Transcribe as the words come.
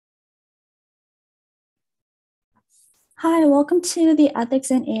Hi, welcome to the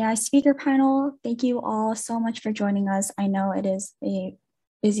Ethics and AI speaker panel. Thank you all so much for joining us. I know it is a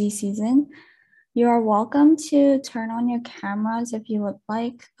busy season. You are welcome to turn on your cameras if you would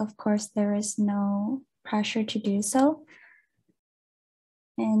like. Of course, there is no pressure to do so.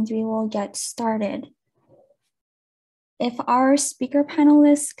 And we will get started. If our speaker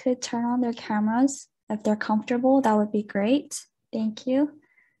panelists could turn on their cameras, if they're comfortable, that would be great. Thank you.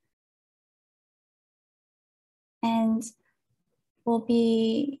 And will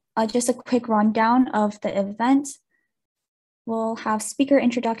be just a quick rundown of the event. We'll have speaker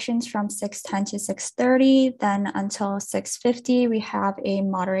introductions from 6:10 to 6:30. Then until 6:50, we have a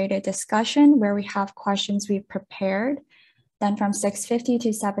moderated discussion where we have questions we've prepared. Then from 6:50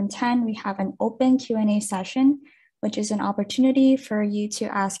 to 7:10, we have an open Q&A session, which is an opportunity for you to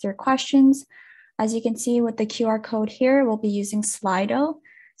ask your questions. As you can see with the QR code here, we'll be using Slido.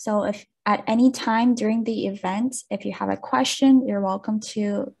 So if at any time during the event, if you have a question, you're welcome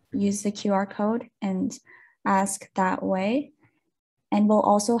to use the QR code and ask that way. And we'll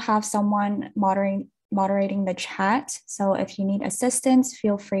also have someone moderating the chat. So if you need assistance,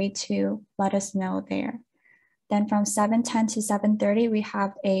 feel free to let us know there. Then from 7:10 to 7:30, we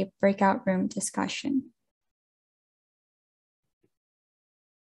have a breakout room discussion.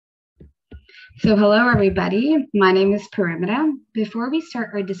 So hello, everybody. My name is Parimita. Before we start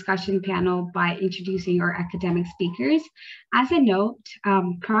our discussion panel by introducing our academic speakers, as a note,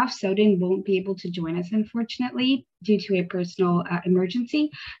 Prof. Soden won't be able to join us, unfortunately, due to a personal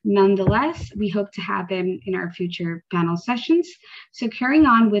emergency. Nonetheless, we hope to have him in our future panel sessions. So carrying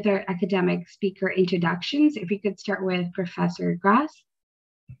on with our academic speaker introductions, if we could start with Professor Grass.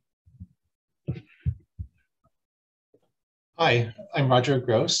 Hi, I'm Roger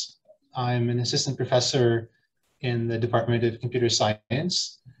Gross. I'm an assistant professor in the Department of Computer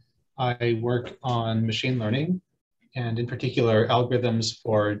Science. I work on machine learning and in particular algorithms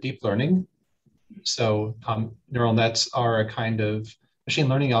for deep learning. So neural nets are a kind of machine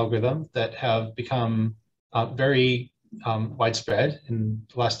learning algorithm that have become very widespread in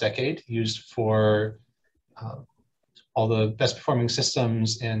the last decade, used for all the best performing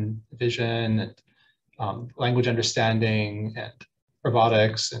systems in vision and language understanding and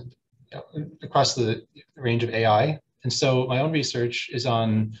robotics and across the range of AI. And so my own research is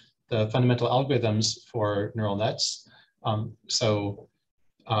on the fundamental algorithms for neural nets.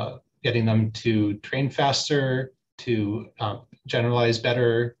 Getting them to train faster, to generalize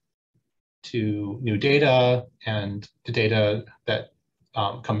better to new data and to data that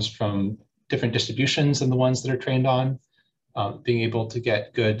comes from different distributions than the ones that are trained on, being able to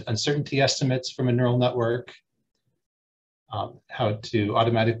get good uncertainty estimates from a neural network, how to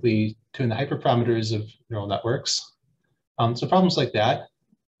automatically tune the hyperparameters of neural networks. So problems like that.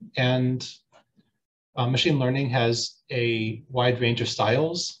 And machine learning has a wide range of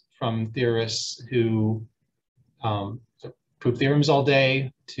styles, from theorists who prove theorems all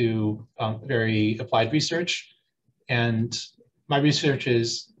day to very applied research. And my research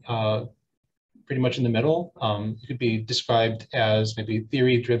is pretty much in the middle. It could be described as maybe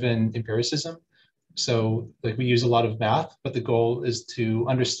theory-driven empiricism. So like we use a lot of math, but the goal is to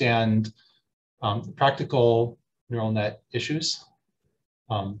understand practical neural net issues.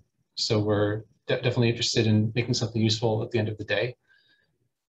 So we're definitely interested in making something useful at the end of the day.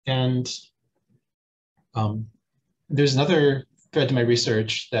 And there's another thread to my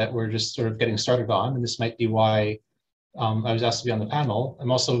research that we're just sort of getting started on, and this might be why I was asked to be on the panel.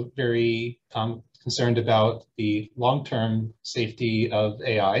 I'm also very concerned about the long-term safety of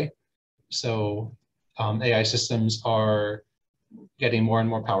AI. So AI systems are getting more and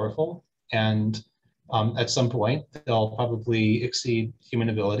more powerful, and at some point they'll probably exceed human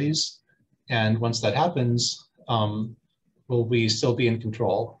abilities. And once that happens, will we still be in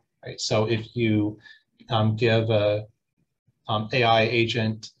control? Right? So if you give a AI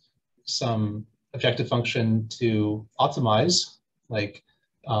agent some objective function to optimize, like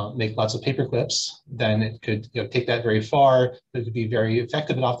make lots of paper clips, then it could take that very far. It could be very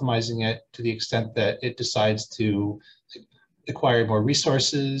effective at optimizing it to the extent that it decides to acquire more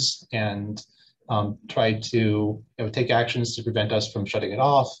resources and try to take actions to prevent us from shutting it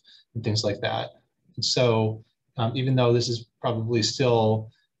off and things like that. And so even though this is probably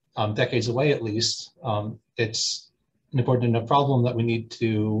still decades away at least, it's an important enough problem that we need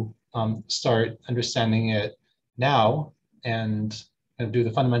to start understanding it now and do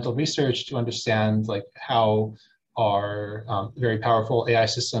the fundamental research to understand like how are very powerful AI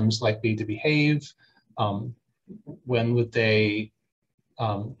systems likely to behave. When would they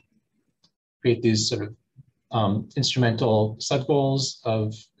create these sort of instrumental sub-goals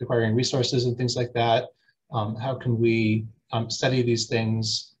of acquiring resources and things like that? how can we study these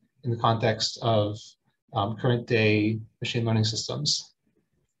things in the context of current day machine learning systems.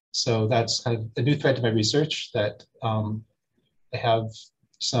 So that's kind of a new thread to my research that I have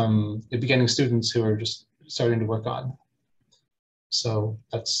some beginning students who are just starting to work on. So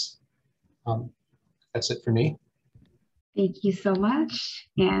that's it for me. Thank you so much.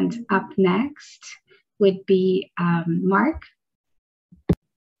 And up next would be Mark.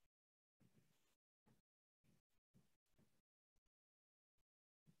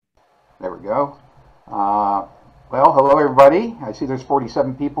 There we go. Well, hello everybody. I see there's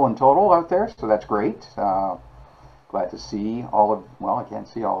 47 people in total out there, so that's great. Glad to see all of, well, I can't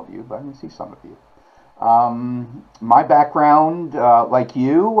see all of you, but I can see some of you. My background, like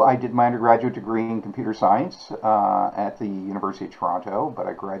you, I did my undergraduate degree in computer science at the University of Toronto, but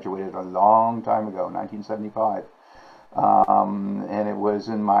I graduated a long time ago, 1975. And it was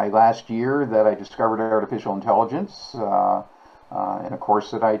in my last year that I discovered artificial intelligence in a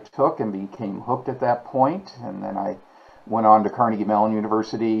course that I took and became hooked at that point. And then I went on to Carnegie Mellon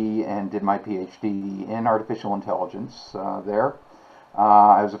University and did my PhD in artificial intelligence there.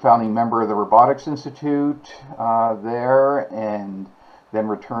 I was a founding member of the Robotics Institute there, and then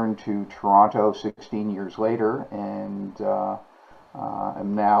returned to Toronto 16 years later, and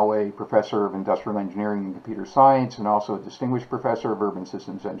I'm now a professor of industrial engineering and computer science, and also a distinguished professor of urban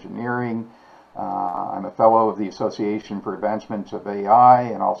systems engineering. I'm a fellow of the Association for Advancement of AI,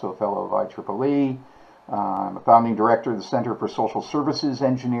 and also a fellow of IEEE. I'm a founding director of the Center for Social Services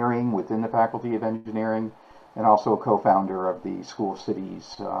Engineering within the Faculty of Engineering, and also a co-founder of the School of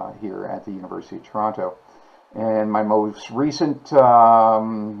Cities here at the University of Toronto. And my most recent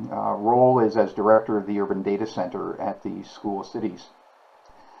role is as director of the Urban Data Center at the School of Cities.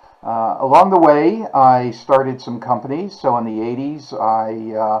 Along the way, I started some companies. So in the 80s,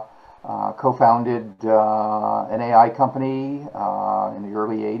 I co-founded an AI company in the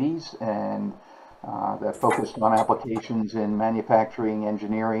early 80s, and that focused on applications in manufacturing,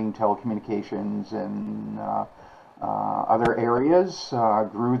 engineering, telecommunications, and other areas.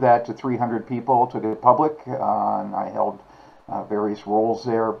 Grew that to 300 people, took it public, and I held various roles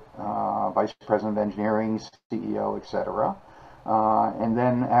there, Vice President of Engineering, CEO, etc. And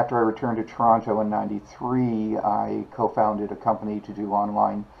then after I returned to Toronto in '93, I co-founded a company to do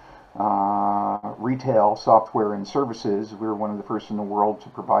online retail software and services. We were one of the first in the world to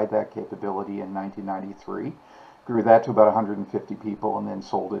provide that capability in 1993. Grew that to about 150 people and then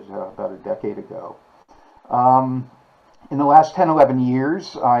sold it about a decade ago. In the last 10, 11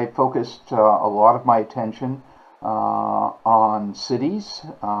 years, I focused a lot of my attention on cities.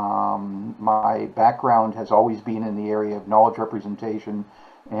 My background has always been in the area of knowledge representation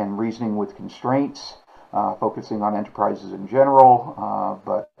and reasoning with constraints, focusing on enterprises in general,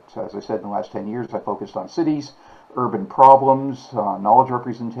 but as I said, in the last 10 years, I focused on cities, urban problems, knowledge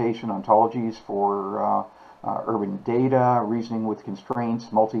representation, ontologies for urban data, reasoning with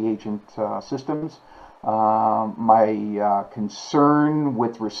constraints, multi-agent systems. My concern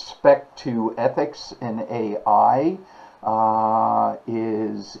with respect to ethics in AI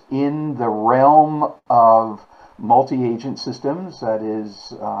is in the realm of multi-agent systems. That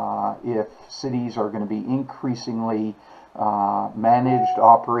is, if cities are going to be increasingly managed,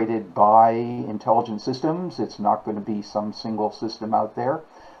 operated by intelligent systems, it's not going to be some single system out there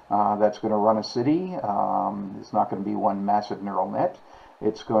that's going to run a city. It's not going to be one massive neural net.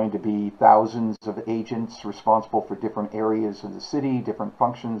 It's going to be thousands of agents responsible for different areas of the city, different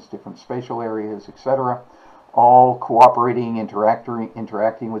functions, different spatial areas, etc., all cooperating,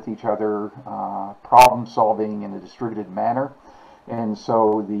 interacting with each other, problem solving in a distributed manner. And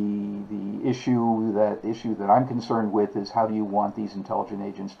so the issue that I'm concerned with is, how do you want these intelligent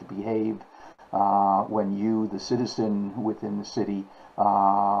agents to behave when you, the citizen within the city,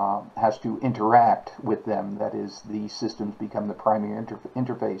 has to interact with them? That is, these systems become the primary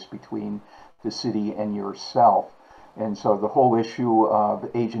interface between the city and yourself. And so the whole issue of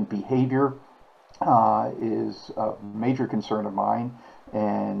agent behavior is a major concern of mine.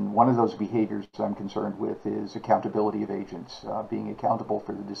 And one of those behaviors I'm concerned with is accountability of agents, being accountable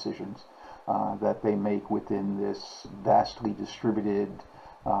for the decisions that they make within this vastly distributed,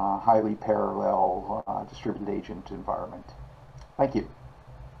 highly parallel distributed agent environment. Thank you.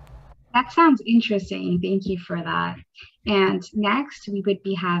 That sounds interesting. Thank you for that. And next, we would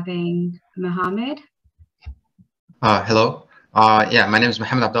be having Mohammed. Hello. Yeah, my name is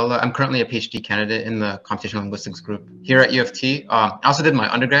Mohammed Abdullah. I'm currently a PhD candidate in the computational linguistics group here at UofT. I also did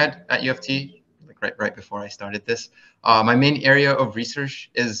my undergrad at UofT, like right before I started this. My main area of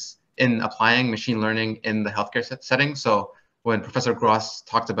research is in applying machine learning in the healthcare setting. So when Professor Gross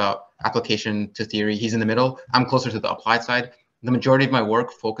talked about application to theory, he's in the middle. I'm closer to the applied side. The majority of my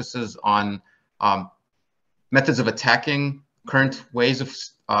work focuses on methods of attacking current ways of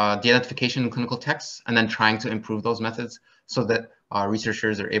de-identification in clinical texts, and then trying to improve those methods so that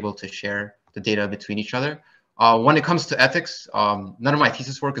researchers are able to share the data between each other. When it comes to ethics, none of my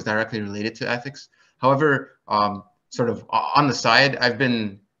thesis work is directly related to ethics. However, sort of on the side, I've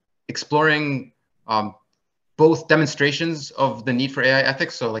been exploring both demonstrations of the need for AI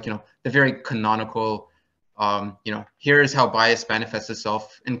ethics. So like, the very canonical, here's how bias manifests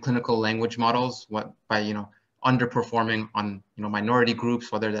itself in clinical language models, by, underperforming on, minority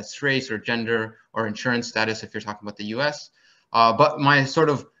groups, whether that's race or gender or insurance status, if you're talking about the US. But my sort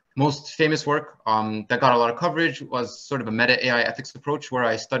of most famous work that got a lot of coverage was sort of a meta AI ethics approach, where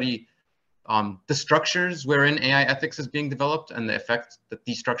I study the structures wherein AI ethics is being developed and the effect that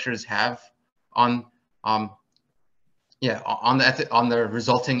these structures have on the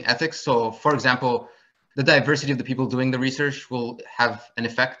resulting ethics. So for example, the diversity of the people doing the research will have an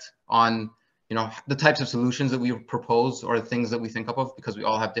effect on, the types of solutions that we propose or the things that we think up of, because we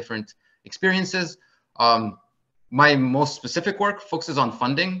all have different experiences. My most specific work focuses on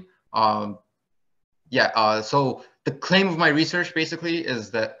funding. So the claim of my research basically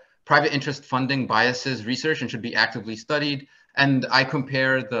is that private interest funding biases research and should be actively studied. And I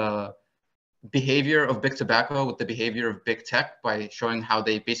compare the behavior of big tobacco with the behavior of big tech by showing how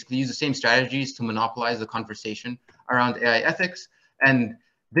they basically use the same strategies to monopolize the conversation around AI ethics. And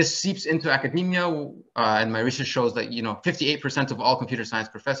this seeps into academia, and my research shows that 58% of all computer science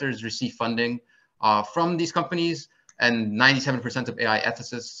professors receive funding from these companies, and 97% of AI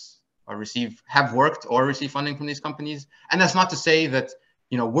ethicists have worked or receive funding from these companies. And that's not to say that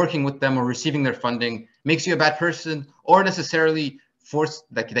working with them or receiving their funding makes you a bad person or necessarily force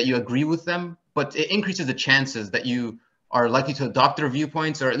that you agree with them, but it increases the chances that you are likely to adopt their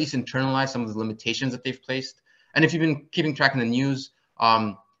viewpoints or at least internalize some of the limitations that they've placed. And if you've been keeping track in the news,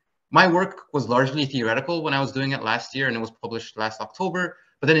 my work was largely theoretical when I was doing it last year, and it was published last October.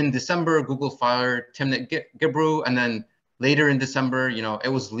 But then in December, Google fired Timnit Gebru, and then later in December,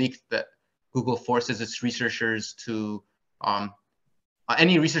 it was leaked that Google forces its researchers to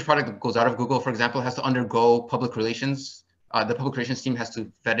any research product that goes out of Google, for example, has to undergo public relations. The public relations team has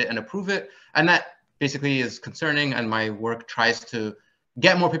to vet it and approve it. And that basically is concerning. And my work tries to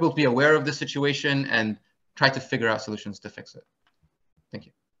get more people to be aware of the situation and try to figure out solutions to fix it. Thank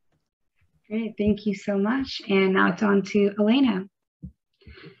you. Great, thank you so much. And now it's on to Elena.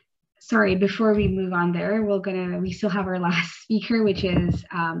 Sorry, before we move on there, we still have our last speaker, which is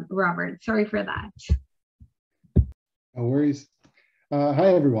Robert. Sorry for that. No worries.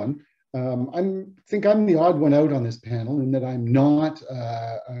 Hi, everyone. I think I'm the odd one out on this panel in that I'm not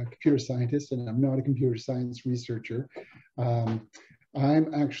a computer scientist and I'm not a computer science researcher.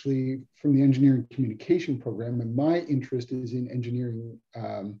 I'm actually from the engineering communication program, and my interest is in engineering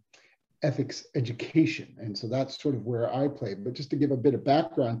ethics education. And so that's sort of where I play. But just to give a bit of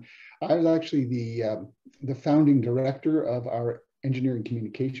background, I was actually the founding director of our engineering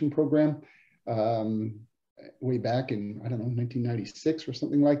communication program way back in, 1996 or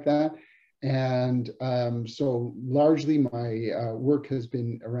something like that. And so largely my work has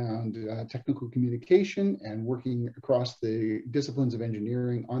been around technical communication and working across the disciplines of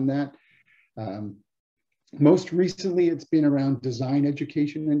engineering on that. Most recently, it's been around design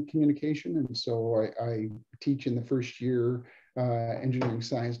education and communication. And so I teach in the first year engineering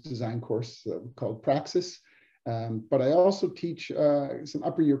science design course called Praxis. But I also teach some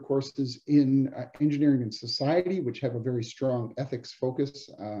upper year courses in engineering and society, which have a very strong ethics focus.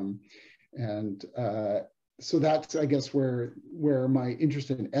 So that's, I guess, where my interest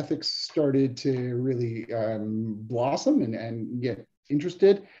in ethics started to really blossom and get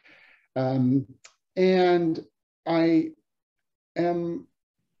interested. And I am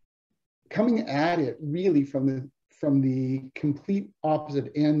coming at it really from the complete opposite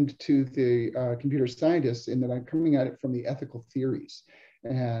end to the computer scientists, in that I'm coming at it from the ethical theories.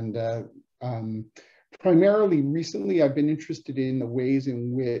 And primarily recently, I've been interested in the ways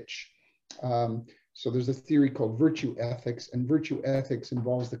in which, so there's a theory called virtue ethics, and virtue ethics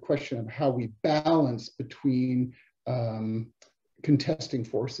involves the question of how we balance between contesting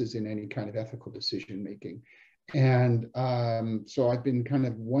forces in any kind of ethical decision making. And so I've been kind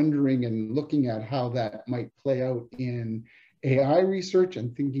of wondering and looking at how that might play out in AI research,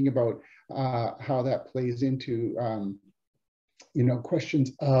 and thinking about how that plays into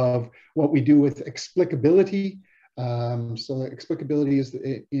questions of what we do with explicability. So explicability is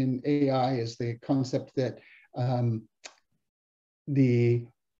in AI is the concept that the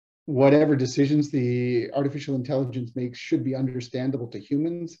whatever decisions the artificial intelligence makes should be understandable to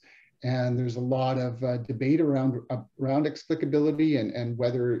humans. And there's a lot of debate around explicability and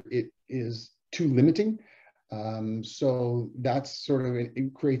whether it is too limiting. So that's sort of,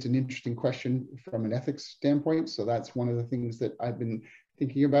 it creates an interesting question from an ethics standpoint. So that's one of the things that I've been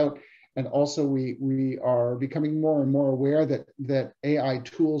thinking about. And also we are becoming more and more aware that AI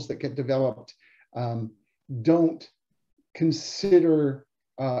tools that get developed don't consider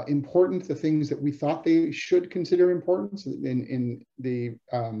important the things that we thought they should consider important. So in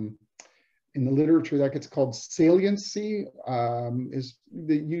the literature, that gets called saliency, is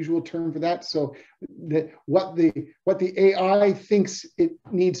the usual term for that. So that what the AI thinks it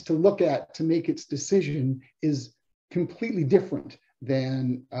needs to look at to make its decision is completely different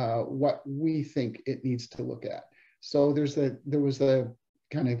than what we think it needs to look at. So there was a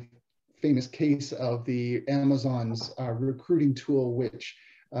kind of famous case of the Amazon's recruiting tool, which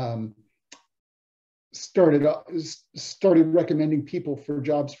started recommending people for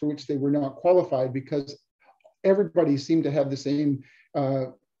jobs for which they were not qualified because everybody seemed to have the same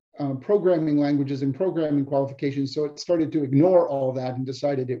programming languages and programming qualifications. So it started to ignore all that and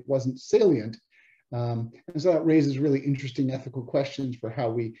decided it wasn't salient. And so that raises really interesting ethical questions for how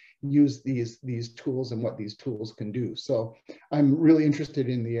we use these tools and what these tools can do. So I'm really interested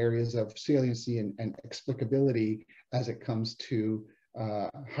in the areas of saliency and explicability as it comes to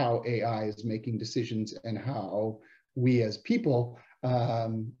how AI is making decisions and how we as people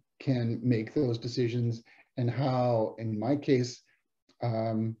can make those decisions, and how, in my case,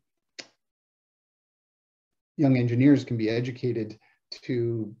 young engineers can be educated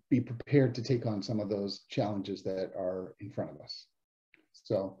to be prepared to take on some of those challenges that are in front of us.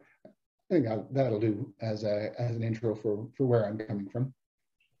 So I think that'll do as an intro for where I'm coming from.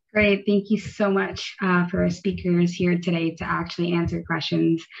 Great. Thank you so much for our speakers here today to actually answer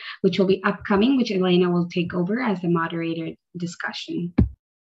questions, which will be upcoming, which Elena will take over as the moderator discussion.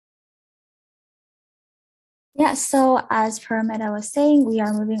 Yeah, so as Paramita was saying, we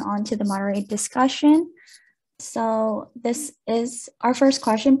are moving on to the moderated discussion. So this is our first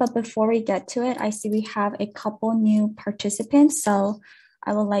question, but before we get to it, I see we have a couple new participants. So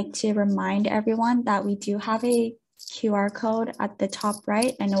I would like to remind everyone that we do have a QR code at the top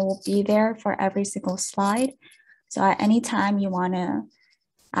right, and it will be there for every single slide. So at any time you want to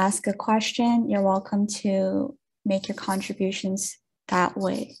ask a question, you're welcome to make your contributions that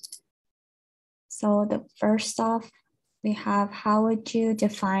way. So the first off, we have, how would you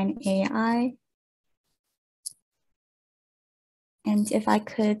define AI? And if I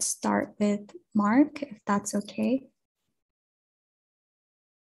could start with Mark, if that's okay.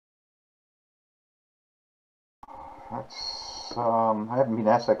 I haven't been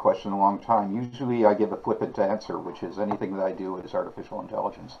asked that question in a long time. Usually I give a flippant answer, which is anything that I do is artificial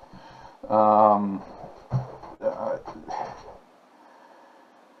intelligence.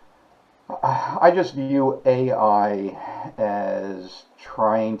 I just view AI as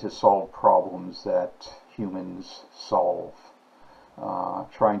trying to solve problems that humans solve,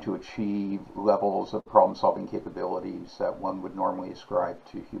 trying to achieve levels of problem-solving capabilities that one would normally ascribe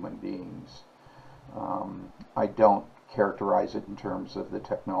to human beings. I don't characterize it in terms of the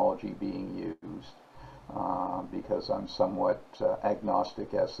technology being used because I'm somewhat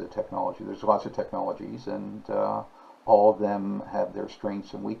agnostic as to technology. There's lots of technologies, and all of them have their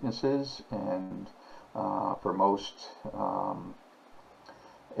strengths and weaknesses, and for most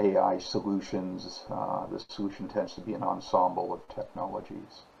AI solutions, the solution tends to be an ensemble of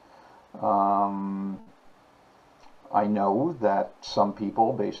technologies. I know that some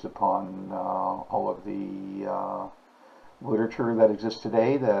people, based upon all of the literature that exists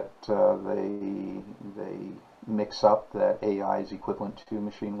today, that they mix up that AI is equivalent to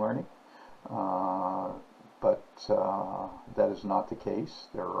machine learning, but that is not the case.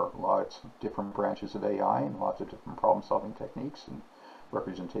 There are lots of different branches of AI and lots of different problem-solving techniques and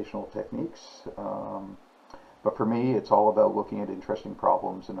representational techniques. But for me, it's all about looking at interesting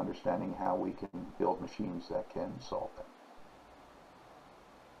problems and understanding how we can build machines that can solve them.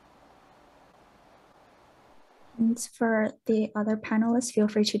 And for the other panelists, feel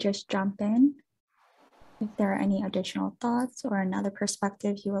free to just jump in if there are any additional thoughts or another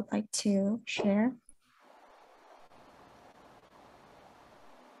perspective you would like to share.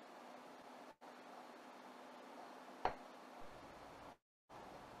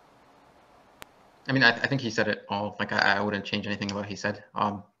 I mean, I think he said it all. Like, I wouldn't change anything about what he said.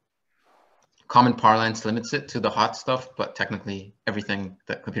 Common parlance limits it to the hot stuff, but technically everything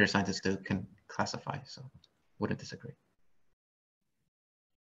that computer scientists do can classify, so wouldn't disagree.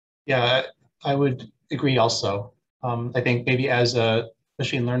 Yeah, I would agree also. I think maybe as the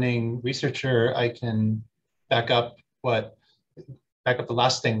machine learning researcher, I can back up the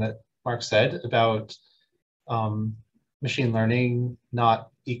last thing that Mark said about machine learning not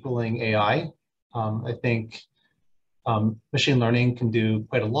equaling AI. I think machine learning can do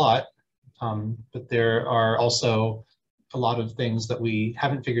quite a lot, but there are also a lot of things that we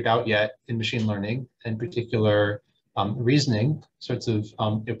haven't figured out yet in machine learning, in particular reasoning, sorts of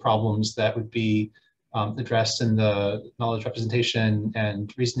problems that would be addressed in the knowledge representation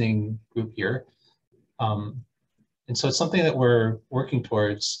and reasoning group here. And so it's something that we're working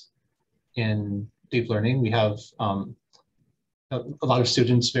towards in deep learning. We have a lot of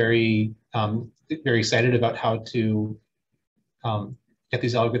students very excited about how to get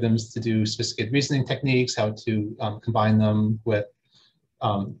these algorithms to do sophisticated reasoning techniques, how to combine them with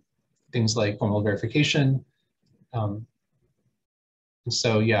things like formal verification. And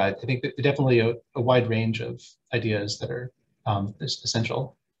so, yeah, I think that definitely a wide range of ideas that are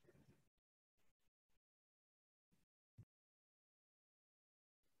essential.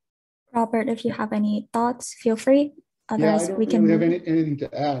 Robert, if you have any thoughts, feel free. Others, I don't we can really have anything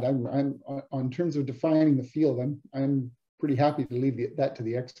to add. I'm on terms of defining the field. I'm pretty happy to leave that to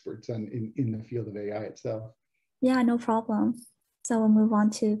the experts in the field of AI itself. Yeah, no problem. So we'll move on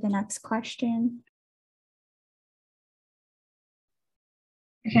to the next question.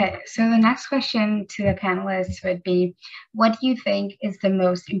 Okay, so the next question to the panelists would be, what do you think is the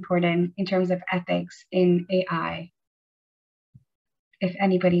most important in terms of ethics in AI? If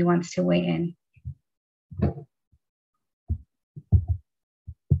anybody wants to weigh in.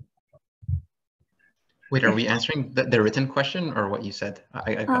 Wait, are we answering the written question or what you said?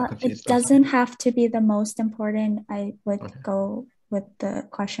 I got confused. It doesn't have to be the most important. I would go with the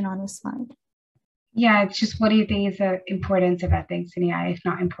question on the slide. Yeah, it's just, what do you think is the importance of ethics in AI, if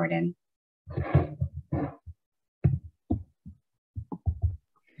not important?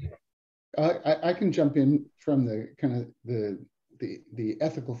 I can jump in from the kind of the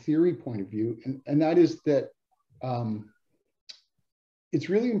ethical theory point of view, and that is that it's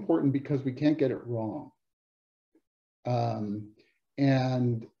really important because we can't get it wrong. You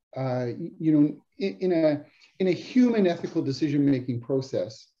know, in a human ethical decision-making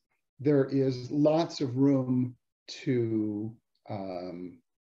process, there is lots of room to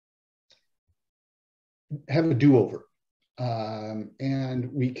have a do-over,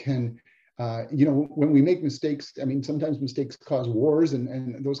 and we can. You know, when we make mistakes, I mean, sometimes mistakes cause wars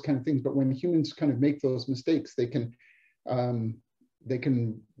and those kind of things. But when humans kind of make those mistakes, they can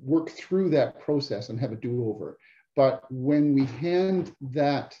work through that process and have a do-over. But when we hand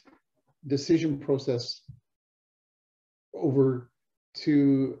that decision process over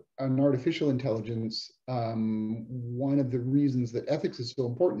to an artificial intelligence, one of the reasons that ethics is so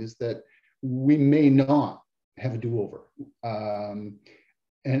important is that we may not have a do-over.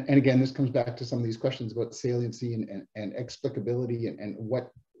 And again, this comes back to some of these questions about saliency and explicability and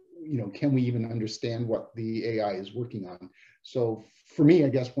what, you know, can we even understand what the AI is working on? So for me, I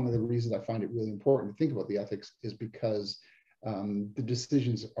guess one of the reasons I find it really important to think about the ethics is because the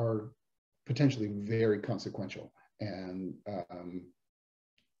decisions are potentially very consequential and,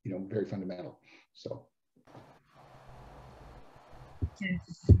 you know, very fundamental. So.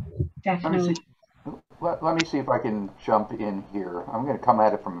 Yes, definitely. Let me see if I can jump in here. I'm going to come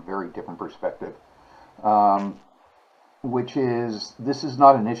at it from a very different perspective, which is this is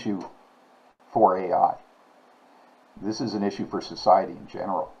not an issue for AI. This is an issue for society in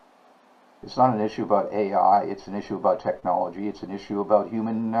general. It's not an issue about AI. It's an issue about technology. It's an issue about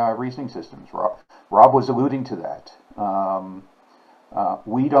human reasoning systems. Rob was alluding to that.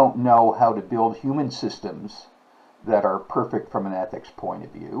 We don't know how to build human systems that are perfect from an ethics point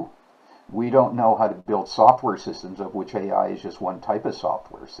of view. We don't know how to build software systems, of which AI is just one type of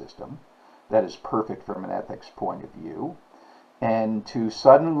software system that is perfect from an ethics point of view. And to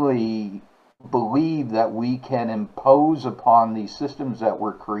suddenly believe that we can impose upon these systems that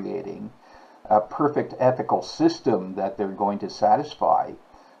we're creating a perfect ethical system that they're going to satisfy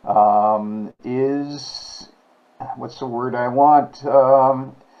is, what's the word I want?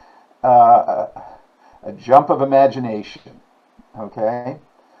 A jump of imagination, okay?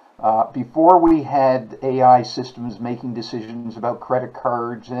 Before we had AI systems making decisions about credit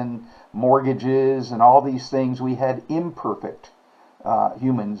cards and mortgages and all these things, we had imperfect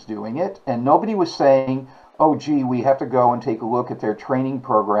humans doing it. And nobody was saying, oh, gee, we have to go and take a look at their training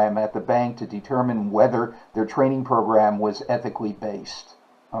program at the bank to determine whether their training program was ethically based.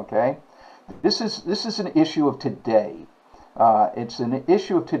 Okay? This is an issue of today. It's an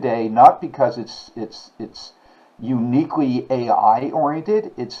issue of today not because it's uniquely AI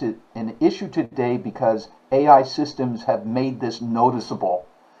oriented. It's an issue today because AI systems have made this noticeable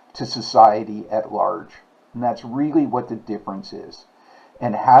to society at large. And that's really what the difference is.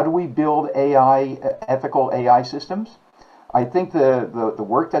 And how do we build AI, ethical AI systems? I think the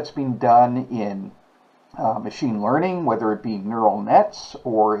work that's been done in machine learning, whether it be neural nets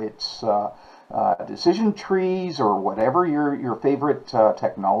or it's decision trees or whatever your favorite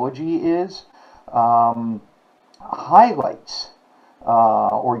technology is, highlights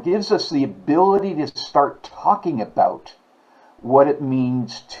or gives us the ability to start talking about what it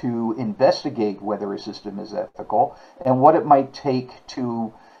means to investigate whether a system is ethical and what it might take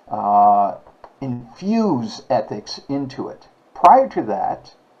to infuse ethics into it. Prior to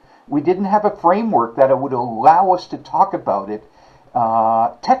that, we didn't have a framework that would allow us to talk about it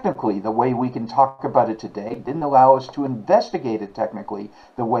technically the way we can talk about it today. It didn't allow us to investigate it technically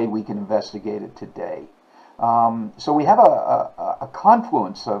the way we can investigate it today. So we have a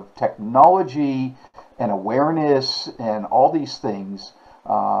confluence of technology and awareness and all these things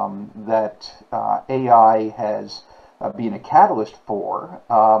that AI has been a catalyst for,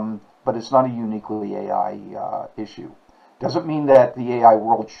 but it's not a uniquely AI issue. Doesn't mean that the AI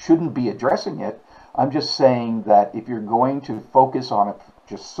world shouldn't be addressing it. I'm just saying that if you're going to focus on it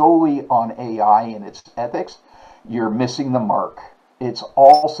just solely on AI and its ethics, you're missing the mark. It's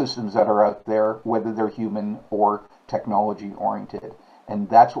all systems that are out there, whether they're human or technology oriented. And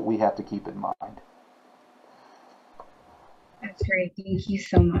that's what we have to keep in mind. That's great. Thank you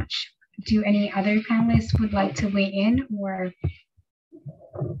so much. Do any other panelists would like to weigh in or?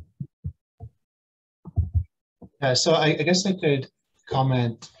 So I guess I could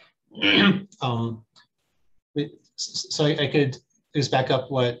comment. So I could just back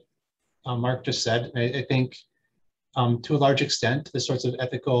up what Mark just said. I think to a large extent, the sorts of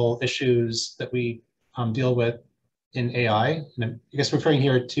ethical issues that we deal with in AI, and I guess referring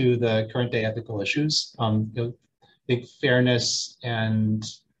here to the current day ethical issues, I think fairness and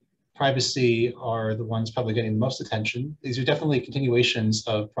privacy are the ones probably getting the most attention. These are definitely continuations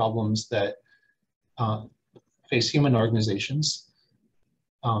of problems that face human organizations.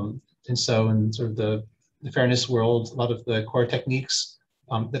 And so in sort of the fairness world, a lot of the core techniques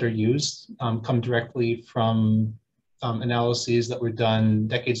that are used come directly from analyses that were done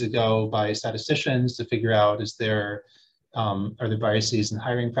decades ago by statisticians to figure out are there biases in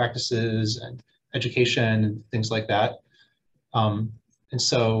hiring practices and education and things like that. And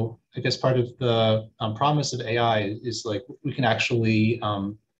so I guess part of the promise of AI is like we can actually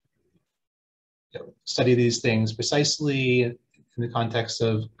study these things precisely in the context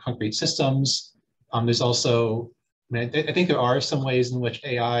of concrete systems. There's also, I think there are some ways in which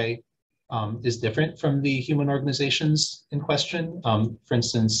AI is different from the human organizations in question. For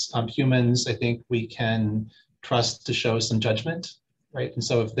instance, humans, I think we can trust to show some judgment, right? And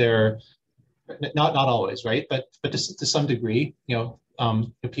so if they're, not always, right? But to some degree,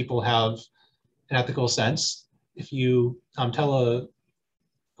 people have an ethical sense. If you tell a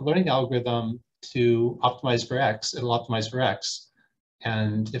learning algorithm to optimize for X, it'll optimize for X.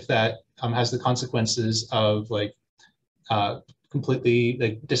 And if that has the consequences of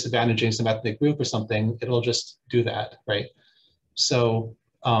completely disadvantaging some ethnic group or something, it'll just do that, right? So,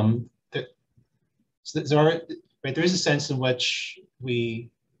 there is a sense in which we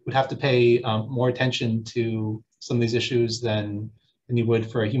would have to pay more attention to some of these issues than you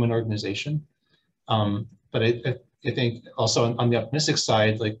would for a human organization. But I think also on the optimistic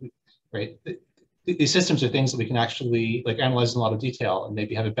side, these systems are things that we can actually analyze in a lot of detail and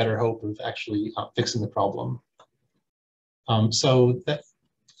maybe have a better hope of actually fixing the problem. So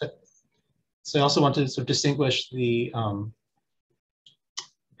I also want to sort of distinguish the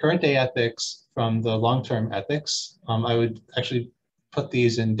current day ethics from the long-term ethics. I would actually put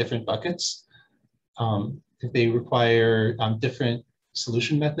these in different buckets. They require different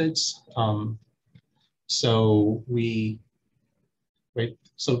solution methods. So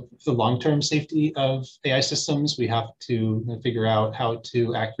for the long-term safety of AI systems, we have to figure out how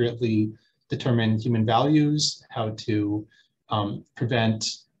to accurately determine human values, how to prevent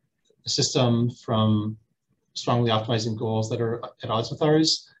the system from strongly optimizing goals that are at odds with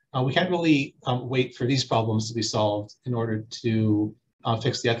ours. We can't really wait for these problems to be solved in order to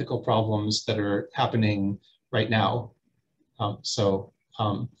fix the ethical problems that are happening right now. And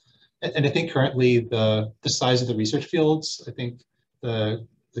I think currently the size of the research fields, I think the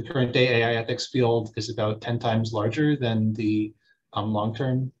current day AI ethics field is about 10 times larger than the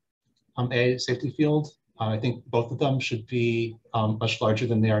long-term AI safety field. I think both of them should be much larger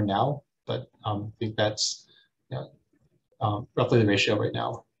than they are now, but I think that's roughly the ratio right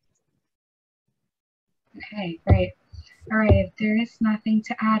now. Okay, great. All right, if there is nothing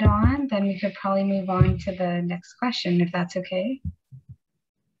to add on, then we could probably move on to the next question, if that's okay.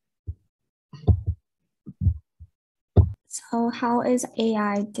 So how is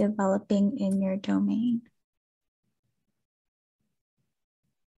AI developing in your domain?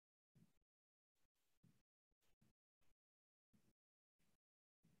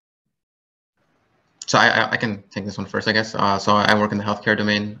 So I can take this one first, I guess. So I work in the healthcare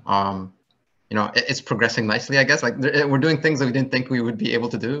domain. You know, it's progressing nicely, I guess. Like we're doing things that we didn't think we would be able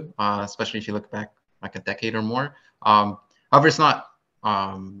to do, especially if you look back like a decade or more. However, it's not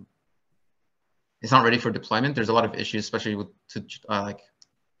ready for deployment. There's a lot of issues, especially with like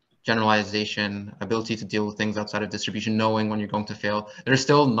generalization, ability to deal with things outside of distribution, knowing when you're going to fail. They're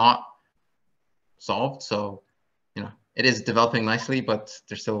still not solved. So, you know, it is developing nicely, but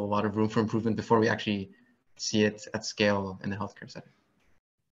there's still a lot of room for improvement before we actually see it at scale in the healthcare setting.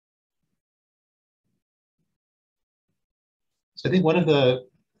 So I think one of the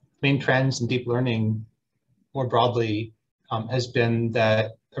main trends in deep learning more broadly has been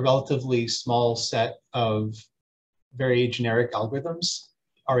that a relatively small set of very generic algorithms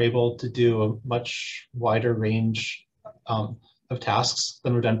are able to do a much wider range of tasks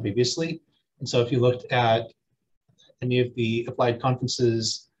than were done previously. And so if you looked at any of the applied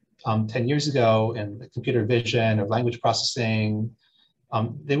conferences 10 years ago in computer vision or language processing,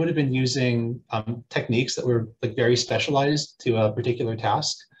 they would have been using techniques that were like very specialized to a particular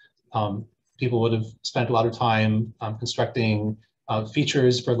task. People would have spent a lot of time constructing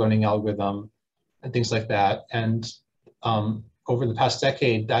features for learning algorithm and things like that. And over the past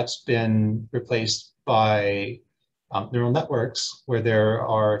decade, that's been replaced by neural networks, where there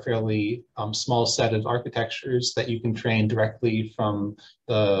are a fairly small set of architectures that you can train directly from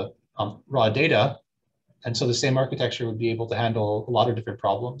the raw data. And so the same architecture would be able to handle a lot of different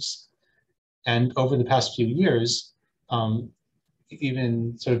problems. And over the past few years,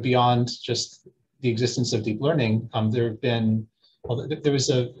 even sort of beyond just the existence of deep learning, there was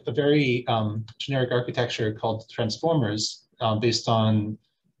a very generic architecture called transformers based on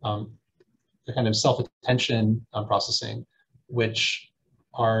the kind of self-attention processing, which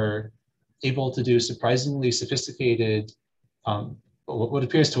are able to do surprisingly sophisticated, what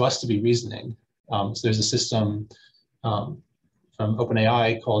appears to us to be reasoning. So there's a system from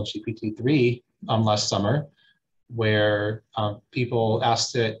OpenAI called GPT-3 last summer, where people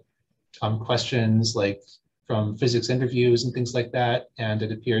asked it questions like from physics interviews and things like that, and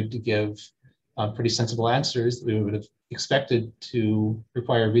it appeared to give pretty sensible answers that we would have expected to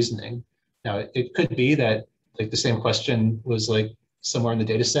require reasoning. Now, it could be that like the same question was like somewhere in the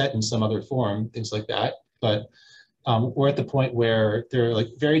data set in some other form, things like that, but we're at the point where there are like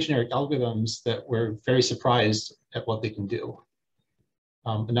very generic algorithms that we're very surprised at what they can do.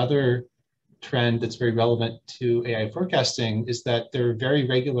 Another trend that's very relevant to AI forecasting is that there are very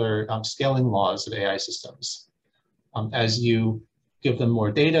regular scaling laws of AI systems. As you give them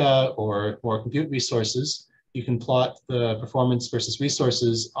more data or more compute resources, you can plot the performance versus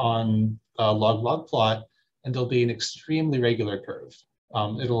resources on a log-log plot, and there'll be an extremely regular curve.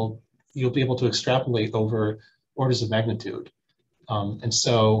 You'll be able to extrapolate over orders of magnitude. And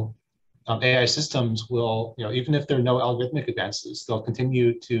so AI systems will, even if there are no algorithmic advances, they'll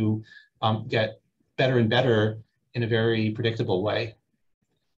continue to get better and better in a very predictable way.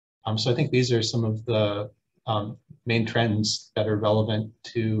 So I think these are some of the main trends that are relevant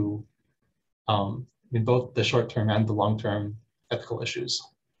to in both the short-term and the long-term ethical issues.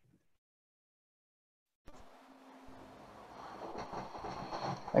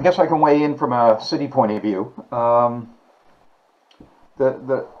 I guess I can weigh in from a city point of view.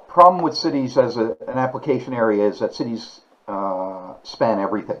 The problem with cities as an application area is that cities span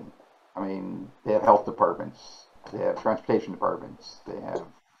everything. I mean, they have health departments, they have transportation departments, they have,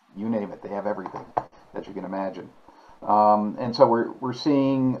 you name it, they have everything that you can imagine. And so we're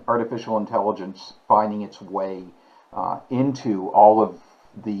seeing artificial intelligence finding its way into all of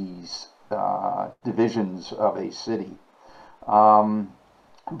these divisions of a city.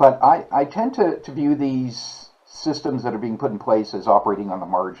 But I tend to view these systems that are being put in place as operating on the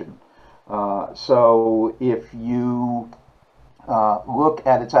margin. So if you look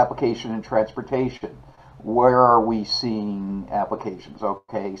at its application in transportation, where are we seeing applications?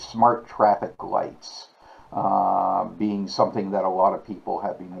 Okay, smart traffic lights being something that a lot of people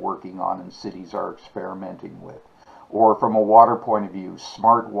have been working on and cities are experimenting with. Or from a water point of view,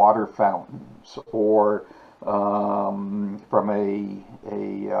 smart water fountains, or from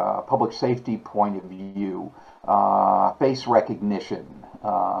a public safety point of view, face recognition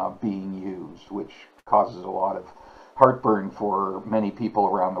being used, which causes a lot of heartburn for many people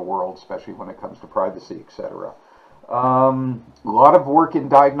around the world, especially when it comes to privacy, etc. A lot of work in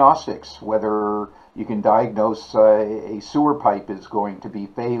diagnostics, whether you can diagnose a sewer pipe is going to be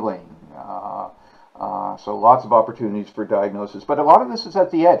failing. So lots of opportunities for diagnosis, but a lot of this is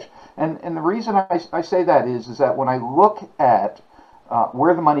at the edge. And the reason I say that is that when I look at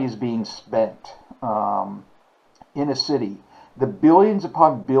where the money is being spent in a city, the billions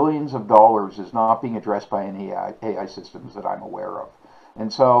upon billions of dollars is not being addressed by any AI systems that I'm aware of.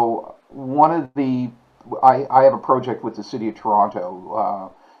 And so one of the, I have a project with the City of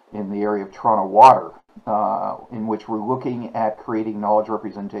Toronto in the area of Toronto Water, in which we're looking at creating knowledge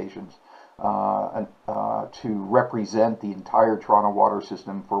representations to represent the entire Toronto water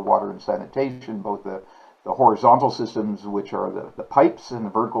system for water and sanitation, both the horizontal systems, which are the pipes, and the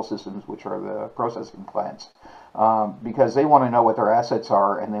vertical systems, which are the processing plants, because they want to know what their assets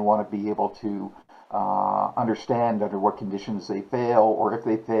are, and they want to be able to understand under what conditions they fail, or if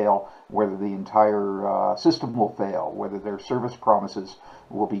they fail, whether the entire system will fail, whether their service promises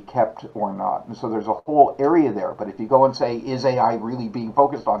will be kept or not. And so there's a whole area there. But if you go and say, is AI really being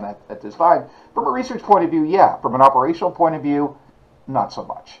focused on that at this time? From a research point of view, yeah. From an operational point of view, not so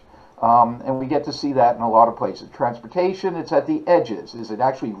much. And we get to see that in a lot of places. Transportation, it's at the edges. Is it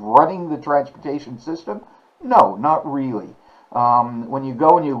actually running the transportation system? No, not really. When you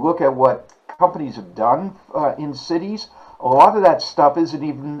go and you look at what companies have done in cities, a lot of that stuff isn't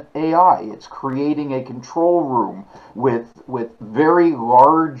even AI. It's creating a control room with very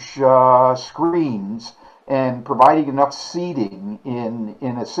large screens and providing enough seating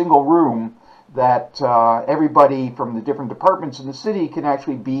in a single room that everybody from the different departments in the city can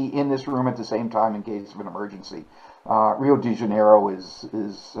actually be in this room at the same time in case of an emergency. Rio de Janeiro is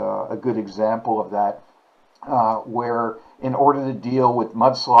a good example of that, where in order to deal with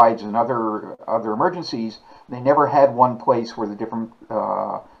mudslides and other emergencies, they never had one place where the different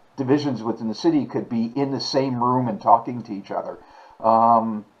divisions within the city could be in the same room and talking to each other.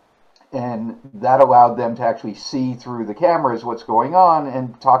 And that allowed them to actually see through the cameras what's going on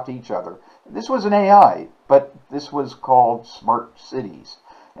and talk to each other. This was an AI, but this was called smart cities.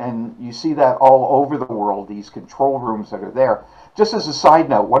 And you see that all over the world, these control rooms that are there. Just as a side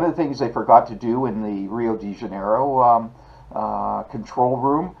note, one of the things they forgot to do in the Rio de Janeiro control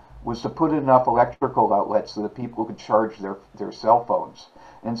room was to put enough electrical outlets so that people could charge their cell phones.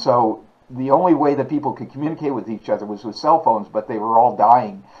 And so the only way that people could communicate with each other was with cell phones, but they were all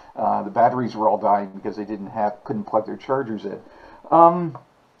dying. The batteries were all dying because they couldn't plug their chargers in.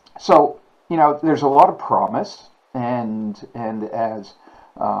 So, you know, there's a lot of promise, and as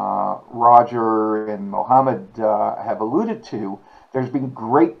Roger and Mohammed have alluded to, there's been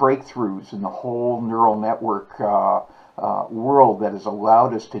great breakthroughs in the whole neural network world that has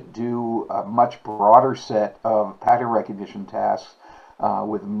allowed us to do a much broader set of pattern recognition tasks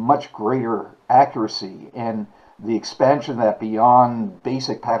with much greater accuracy, and the expansion of that beyond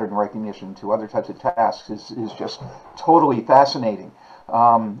basic pattern recognition to other types of tasks is just totally fascinating.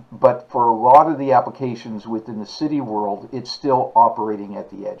 But for a lot of the applications within the city world, it's still operating at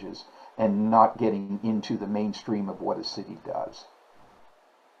the edges and not getting into the mainstream of what a city does.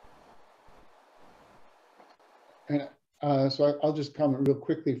 And so I'll just comment real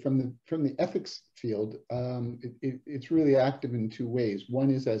quickly from the ethics field. It's really active in two ways.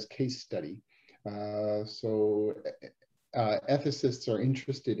 One is as case study. Ethicists are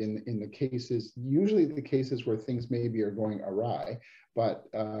interested in the cases, usually the cases where things maybe are going awry, but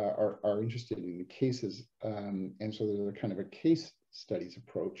are interested in the cases. And so there's a kind of a case studies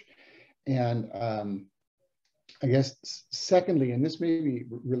approach. And I guess secondly, and this maybe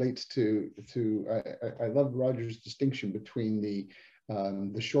relates to I love Roger's distinction between the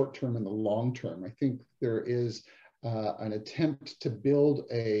short term and the long term. I think there is an attempt to build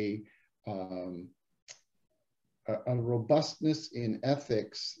a robustness in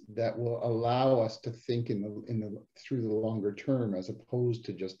ethics that will allow us to think through the longer term, as opposed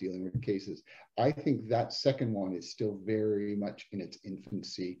to just dealing with cases. I think that second one is still very much in its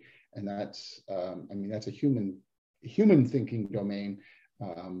infancy, and that's I mean, that's a human thinking domain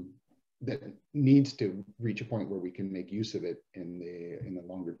that needs to reach a point where we can make use of it in the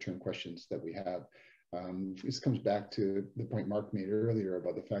longer term questions that we have. This comes back to the point Mark made earlier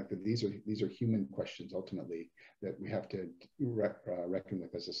about the fact that these are human questions ultimately that we have to reckon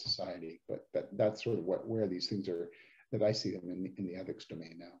with as a society. But that's sort of where these things are, that I see them in the ethics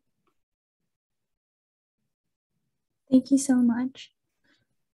domain now. Thank you so much.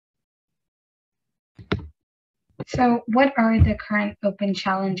 So what are the current open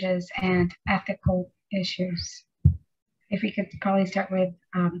challenges and ethical issues? If we could probably start with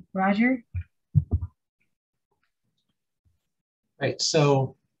Roger. Right,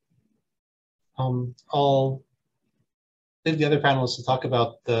 so I'll leave the other panelists to talk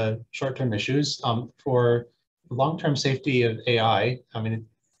about the short-term issues. For the long-term safety of AI, I mean,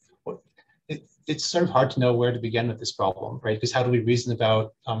 it's sort of hard to know where to begin with this problem, right? Because how do we reason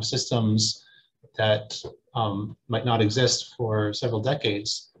about systems that might not exist for several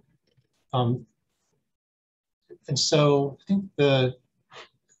decades? And so I think the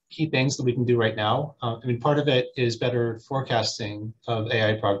key things that we can do right now, I mean, part of it is better forecasting of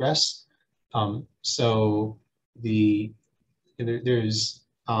AI progress. So there's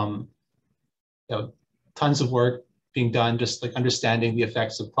tons of work being done just like understanding the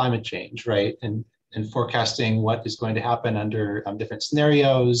effects of climate change, right? And forecasting what is going to happen under different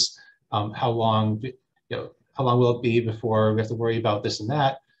scenarios, how long will it be before we have to worry about this and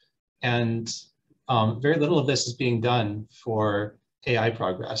that. And very little of this is being done for AI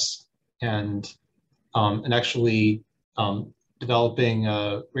progress. And actually developing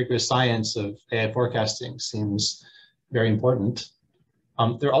a rigorous science of AI forecasting seems very important.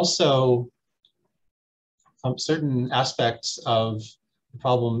 There are also certain aspects of the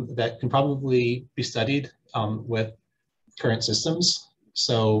problem that can probably be studied with current systems.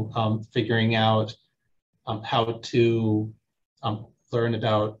 So figuring out how to learn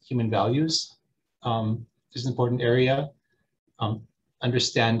about human values is an important area.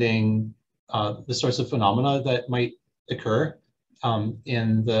 Understanding the sorts of phenomena that might occur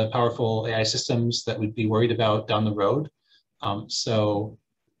in the powerful AI systems that we'd be worried about down the road. So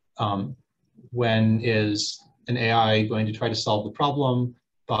when is an AI going to try to solve the problem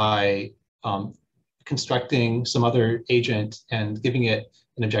by constructing some other agent and giving it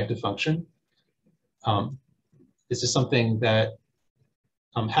an objective function? This is something that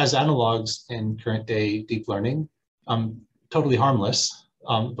has analogs in current day deep learning, totally harmless,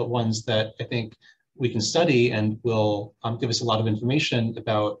 but ones that I think we can study and will give us a lot of information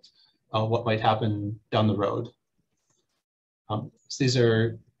about what might happen down the road. So these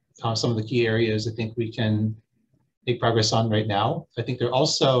are some of the key areas I think we can make progress on right now. I think there are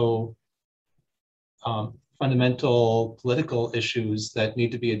also fundamental political issues that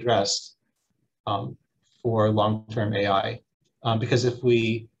need to be addressed for long-term AI. Because if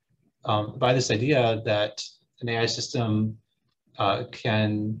we buy this idea that an AI system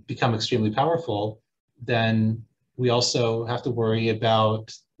can become extremely powerful, then we also have to worry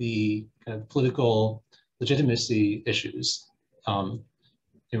about the kind of political legitimacy issues.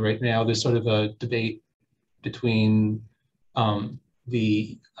 Right now, there's sort of a debate between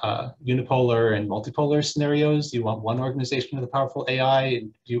the unipolar and multipolar scenarios. Do you want one organization with a powerful AI,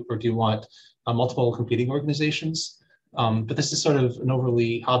 or do you want multiple competing organizations? But this is sort of an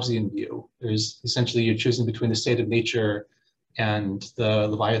overly Hobbesian view. There's essentially you're choosing between the state of nature and the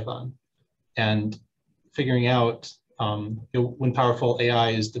Leviathan, and figuring out when powerful AI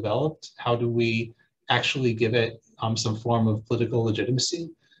is developed, how do we actually give it some form of political legitimacy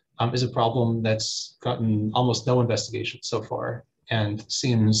is a problem that's gotten almost no investigation so far and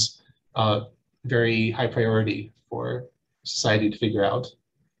seems very high priority for society to figure out.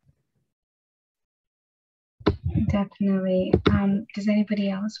 Definitely. Does anybody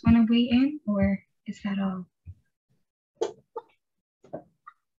else want to weigh in, or is that all?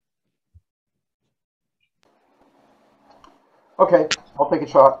 Okay, I'll take a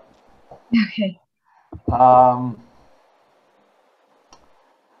shot. Okay.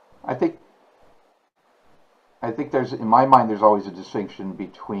 I think there's, in my mind, there's always a distinction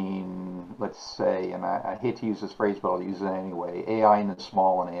between, let's say, and I hate to use this phrase, but I'll use it anyway, AI in the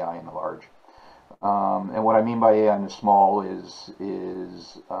small and AI in the large. And what I mean by AI in the small is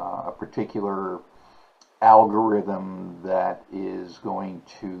a particular algorithm that is going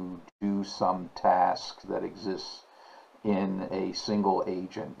to do some task that exists in a single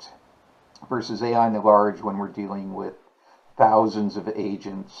agent, versus AI in the large when we're dealing with thousands of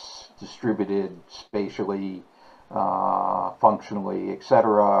agents distributed spatially, functionally,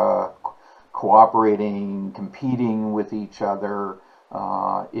 etc., cooperating, competing with each other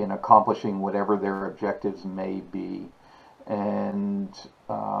in accomplishing whatever their objectives may be. And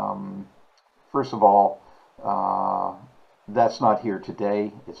first of all, that's not here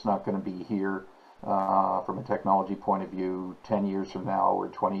today. It's not going to be here from a technology point of view 10 years from now or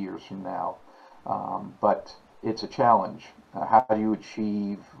 20 years from now. But it's a challenge. How do you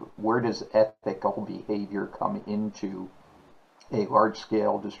achieve, where does ethical behavior come into a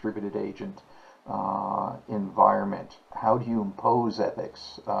large-scale distributed agent environment? How do you impose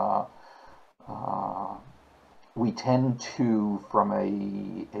ethics? We tend to, from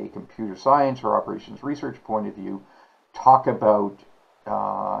a computer science or operations research point of view, talk about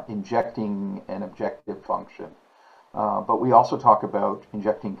injecting an objective function. But we also talk about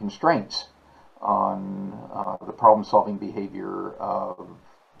injecting constraints on the problem-solving behavior of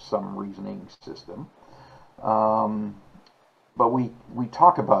some reasoning system. But we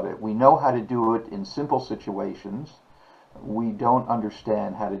talk about it. We know how to do it in simple situations. We don't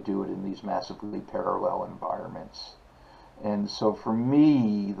understand how to do it in these massively parallel environments. And so for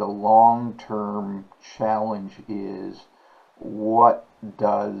me, the long-term challenge is, what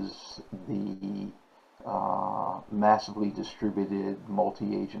does the massively distributed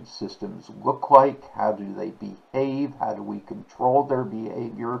multi-agent systems look like? How do they behave? How do we control their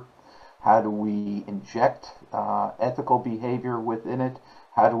behavior? How do we inject ethical behavior within it?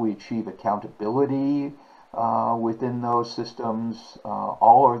 How do we achieve accountability within those systems?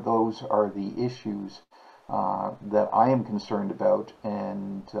 All of those are the issues that I am concerned about,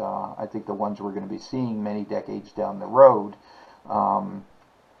 and I think the ones we're going to be seeing many decades down the road.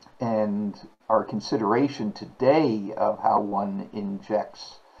 And our consideration today of how one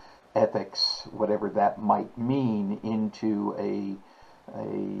injects ethics, whatever that might mean, into a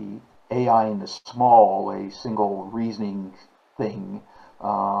AI in the small, a single reasoning thing,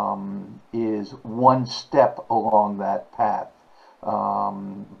 is one step along that path.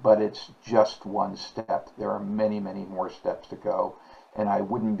 But it's just one step. There are many, many more steps to go. And I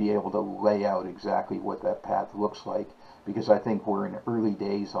wouldn't be able to lay out exactly what that path looks like, because I think we're in early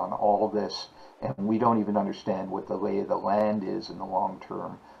days on all this, and we don't even understand what the lay of the land is in the long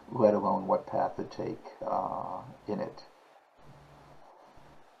term, let alone what path to take in it.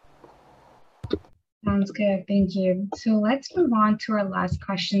 Sounds good, thank you. So let's move on to our last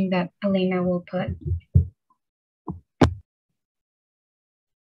question that Elena will put.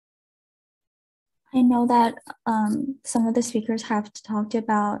 I know that some of the speakers have talked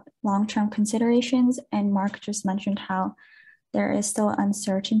about long-term considerations, and Mark just mentioned how there is still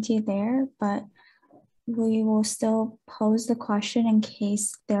uncertainty there, but we will still pose the question in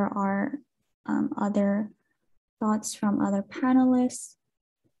case there are other thoughts from other panelists.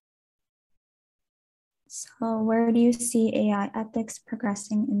 So where do you see AI ethics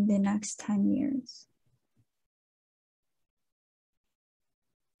progressing in the next 10 years?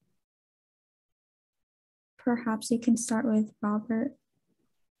 Perhaps you can start with Robert.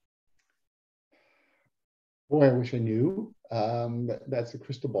 Boy, I wish I knew. That's a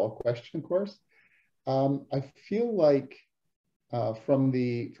crystal ball question, of course. I feel like from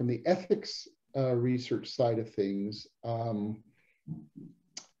the ethics research side of things,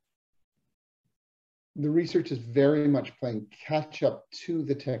 the research is very much playing catch up to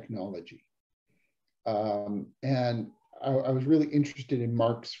the technology. And I was really interested in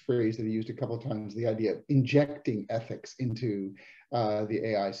Mark's phrase that he used a couple of times, the idea of injecting ethics into the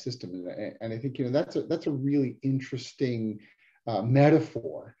AI system. And I think, you know, that's a really interesting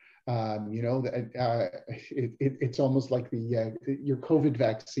metaphor. You know, it's almost like your COVID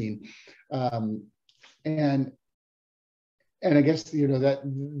vaccine. And I guess, you know,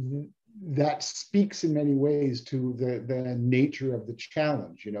 that speaks in many ways to the nature of the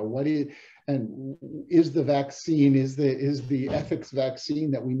challenge. You know, what is the vaccine, is the ethics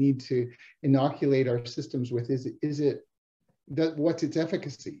vaccine that we need to inoculate our systems with, what's its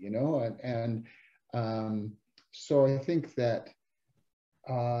efficacy, you know? And so I think that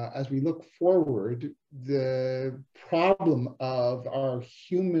as we look forward, the problem of our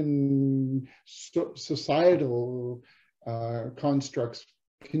human societal constructs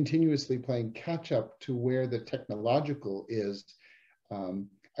continuously playing catch up to where the technological is,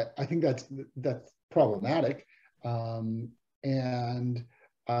 I think that's problematic, and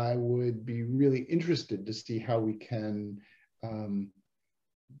I would be really interested to see how we can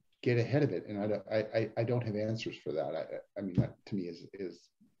get ahead of it. And I don't have answers for that. I mean, that to me is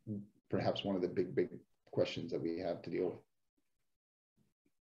perhaps one of the big questions that we have to deal with.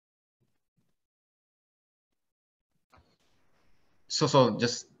 So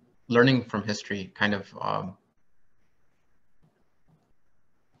just learning from history, kind of,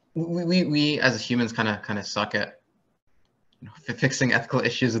 we as humans kind of suck at, you know, fixing ethical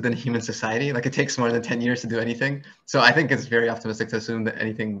issues within human society. Like, it takes more than 10 years to do anything. So I think it's very optimistic to assume that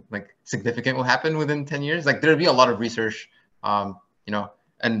anything like significant will happen within 10 years. Like, there'll be a lot of research, you know,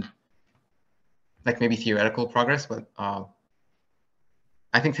 and like maybe theoretical progress, but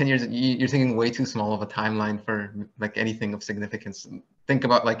I think 10 years, you're thinking way too small of a timeline for like anything of significance. Think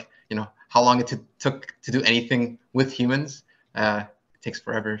about, like, you know, how long it took to do anything with humans. It takes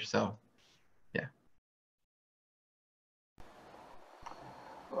forever, so yeah.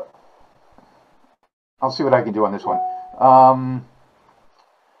 I'll see what I can do on this one.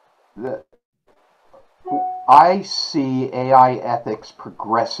 I see AI ethics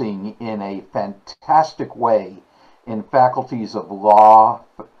progressing in a fantastic way in faculties of law,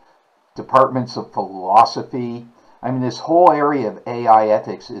 departments of philosophy. I mean, this whole area of AI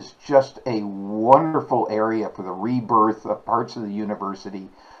ethics is just a wonderful area for the rebirth of parts of the university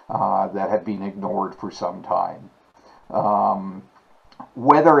that have been ignored for some time.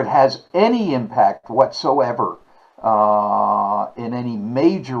 Whether it has any impact whatsoever in any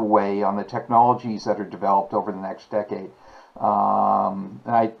major way on the technologies that are developed over the next decade. And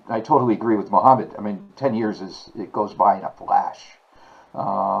I totally agree with Mohammed. I mean, 10 years it goes by in a flash.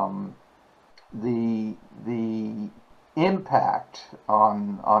 The impact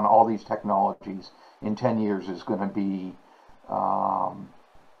on all these technologies in 10 years is going to be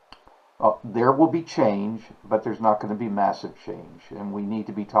there will be change, but there's not going to be massive change, and we need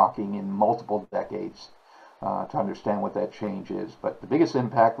to be talking in multiple decades to understand what that change is. But the biggest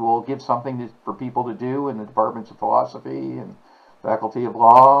impact will give something for people to do in the departments of philosophy and faculty of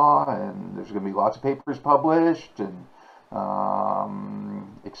law, and there's going to be lots of papers published and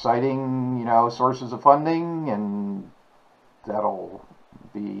exciting, sources of funding, and that'll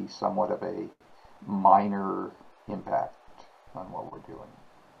be somewhat of a minor impact on what we're doing.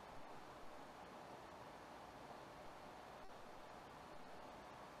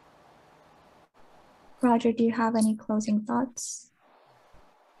 Roger, do you have any closing thoughts?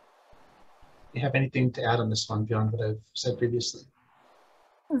 Do you have anything to add on this one beyond what I've said previously?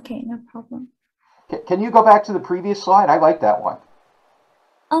 Okay, no problem. Can you go back to the previous slide? I like that one.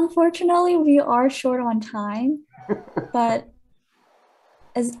 Unfortunately, we are short on time, but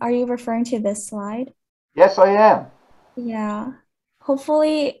are you referring to this slide? Yes, I am. Yeah,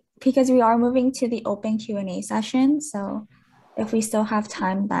 hopefully, because we are moving to the open Q&A session, so if we still have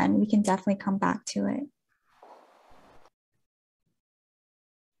time, then we can definitely come back to it.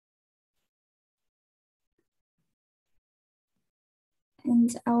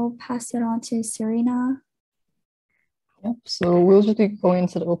 And I'll pass it on to Serena. Yep, so we'll just be going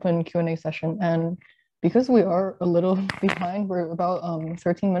into the open Q&A session, and because we are a little behind, we're about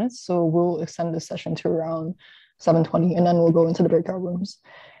 13 minutes, so we'll extend this session to around 7:20, and then we'll go into the breakout rooms.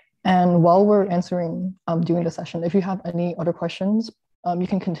 And while we're answering during the session, if you have any other questions, you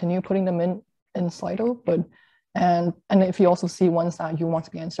can continue putting them in Slido, and if you also see ones that you want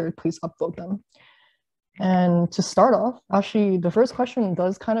to be answered, please upvote them. And to start off, actually, the first question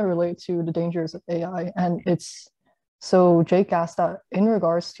does kind of relate to the dangers of AI, and so Jake asked that in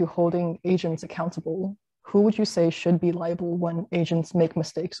regards to holding agents accountable, who would you say should be liable when agents make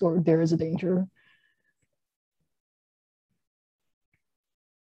mistakes or there is a danger?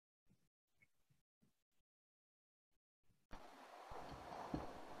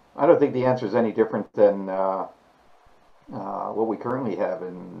 I don't think the answer is any different than what we currently have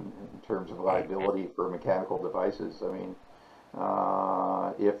in terms of liability for mechanical devices. I mean,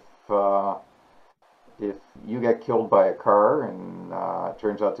 if you get killed by a car and it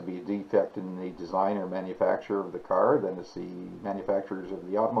turns out to be a defect in the design or manufacture of the car, then it's the manufacturers of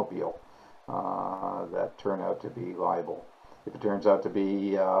the automobile that turn out to be liable. If it turns out to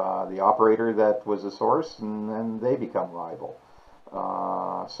be the operator that was the source, and then they become liable.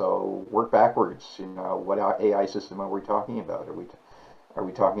 So work backwards. What AI system are we talking about? Are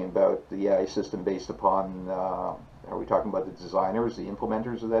we talking about the AI system based upon? Are we talking about the designers, the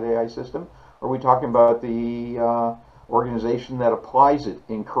implementers of that AI system? Or are we talking about the organization that applies it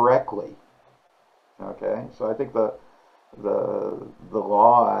incorrectly? Okay, so I think the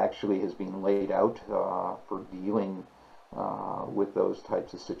law actually has been laid out for dealing with those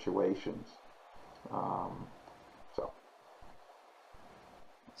types of situations.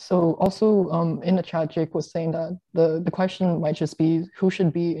 So also in the chat, Jake was saying that the question might just be who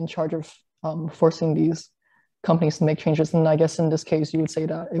should be in charge of forcing these companies to make changes. And I guess in this case, you would say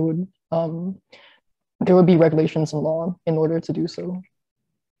that it would there would be regulations and law in order to do so.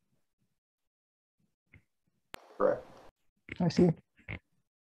 Correct. I see.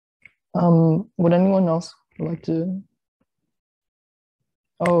 Would anyone else like to?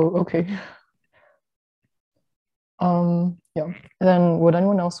 Oh, okay. Yeah, and then would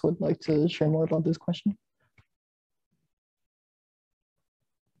anyone else would like to share more about this question?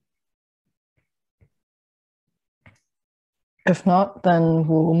 If not, then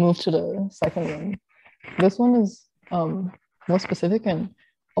we'll move to the second one. This one is more specific and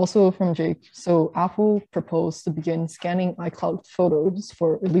also from Jake. So Apple proposed to begin scanning iCloud photos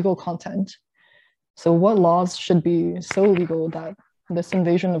for illegal content. So what laws should be so illegal that this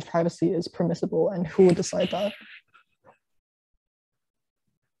invasion of privacy is permissible, and who would decide that?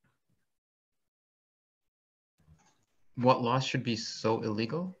 What laws should be so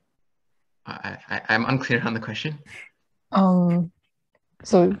illegal? I'm unclear on the question.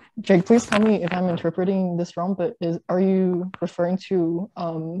 So Jake, please tell me if I'm interpreting this wrong, but are you referring to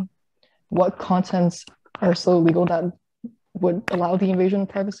what contents are so legal that would allow the invasion of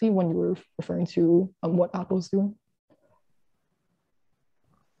privacy when you were referring to what Apple's doing?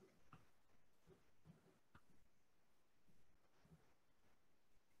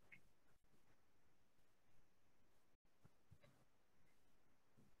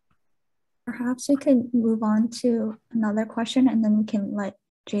 Perhaps we could move on to another question and then we can let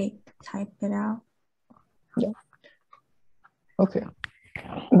Jake type it out. Yeah. Okay.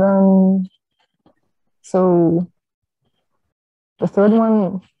 Then, so the third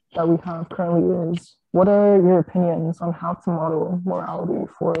one that we have currently is, what are your opinions on how to model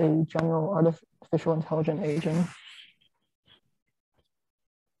morality for a general artificial intelligent agent?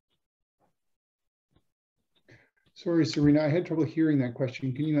 Sorry, Serena, I had trouble hearing that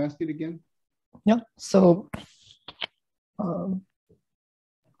question. Can you ask it again? Yeah. So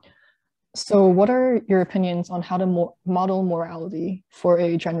what are your opinions on how to model morality for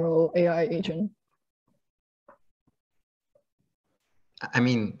a general AI agent? I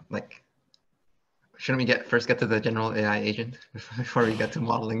mean, like, shouldn't we first get to the general AI agent before we get to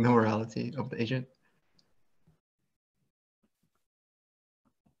modeling the morality of the agent?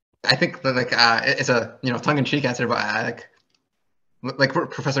 I think that, like, it's a tongue-in-cheek answer, but like what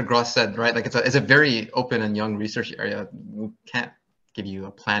Professor Gross said, right? Like, it's a very open and young research area. We can't give you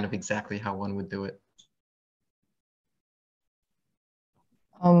a plan of exactly how one would do it.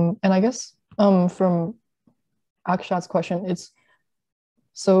 And I guess from Akshat's question, it's,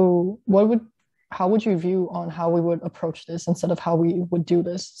 so how would you view on how we would approach this instead of how we would do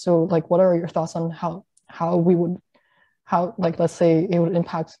this? So like, what are your thoughts on how we would, like, let's say it would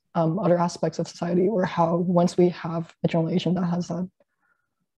impact other aspects of society, or how once we have a general agent that has that?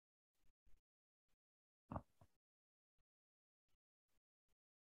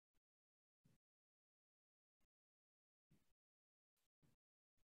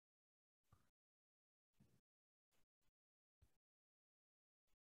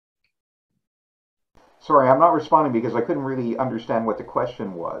 Sorry, I'm not responding because I couldn't really understand what the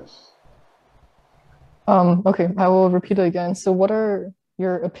question was. Okay, I will repeat it again. So what are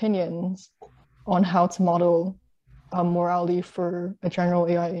your opinions on how to model morality for a general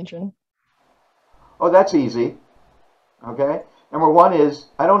AI agent? Oh, that's easy. Okay. Number one is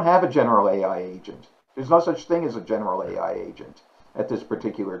I don't have a general AI agent. There's no such thing as a general AI agent at this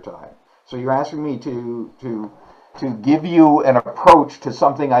particular time. So you're asking me to give you an approach to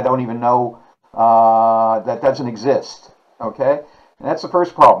something I don't even know that doesn't exist. Okay. And that's the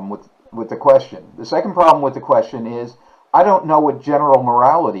first problem with the question. The second problem with the question is I don't know what general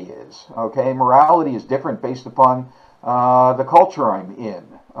morality is. Okay. Morality is different based upon the culture I'm in.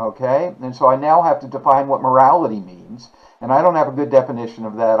 Okay. And so I now have to define what morality means. And I don't have a good definition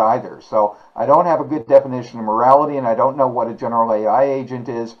of that either. So I don't have a good definition of morality, and I don't know what a general AI agent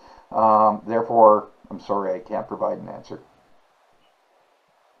is. Therefore, I'm sorry, I can't provide an answer.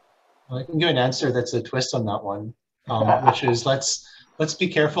 Well, I can give an answer that's a twist on that one, which is let's be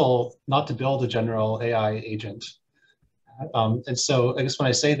careful not to build a general AI agent. And so I guess when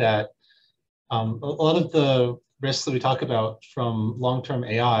I say that, a lot of the risks that we talk about from long-term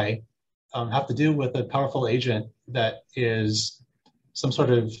AI have to do with a powerful agent that is some sort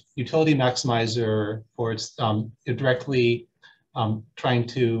of utility maximizer, or it's directly trying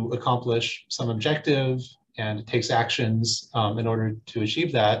to accomplish some objective, and it takes actions in order to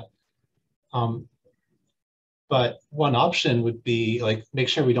achieve that. But one option would be like, make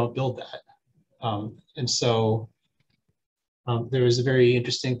sure we don't build that. And so there was a very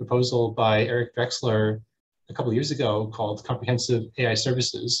interesting proposal by Eric Drexler a couple of years ago called Comprehensive AI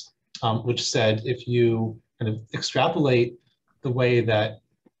Services, which said if you kind of extrapolate the way that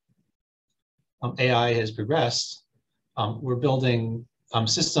AI has progressed, we're building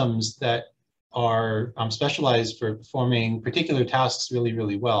systems that are specialized for performing particular tasks really,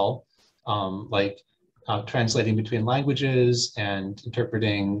 really well, like translating between languages and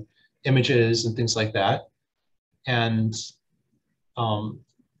interpreting images and things like that. And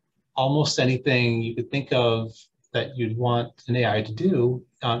almost anything you could think of that you'd want an AI to do,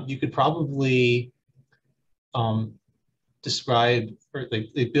 you could probably describe or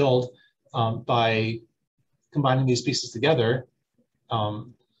they build by combining these pieces together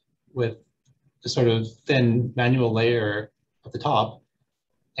with a sort of thin manual layer at the top,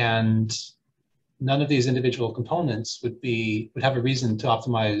 and none of these individual components would have a reason to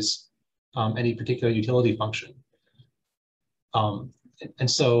optimize any particular utility function. And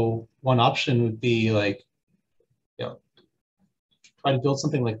so one option would be like, try to build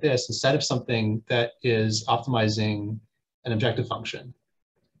something like this instead of something that is optimizing an objective function.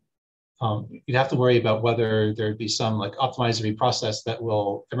 you'd have to worry about whether there'd be some like optimizery process that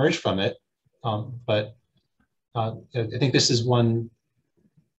will emerge from it. But I think this is one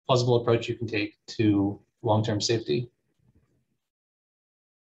plausible approach you can take to long-term safety.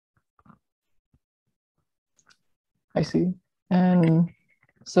 I see. And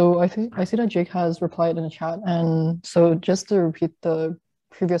so I see that Jake has replied in the chat. And so just to repeat the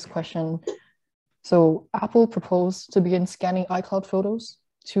previous question, so Apple proposed to begin scanning iCloud photos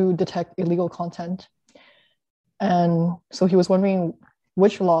to detect illegal content. And so he was wondering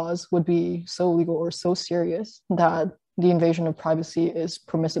which laws would be so legal or so serious that the invasion of privacy is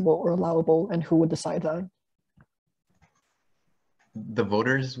permissible or allowable, and who would decide that? The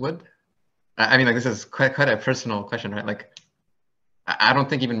voters would? I mean, like, this is quite a personal question, right? Like, I don't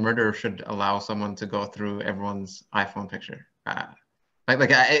think even murder should allow someone to go through everyone's iPhone picture.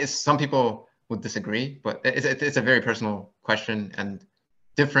 Some people would disagree, but it's a very personal question, and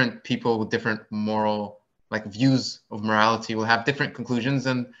different people with different moral views of morality will have different conclusions,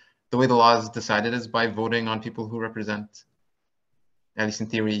 and the way the law is decided is by voting on people who represent, at least in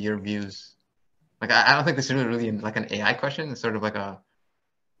theory, your views. Like, I don't think this is really like an AI question. It's sort of like a,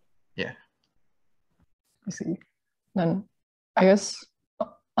 yeah. I see. Then I guess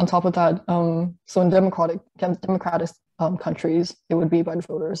on top of that, so in democratic countries, it would be by the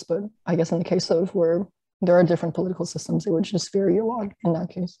voters, but I guess in the case of where there are different political systems, it would just vary a lot in that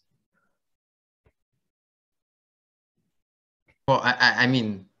case. Well, I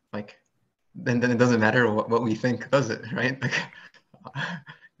mean, like, then it doesn't matter what we think, does it? Right? Like,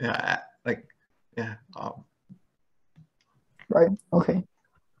 yeah, like, yeah. Right. Okay.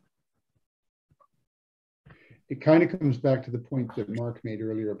 It kind of comes back to the point that Mark made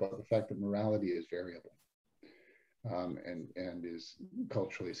earlier about the fact that morality is variable and is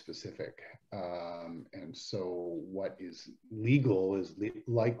culturally specific. And so what is legal is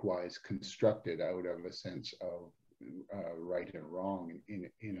likewise constructed out of a sense of right and wrong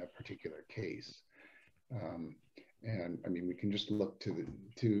in a particular case. And I mean, we can just look to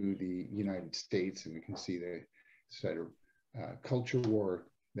the United States, and we can see the sort of culture war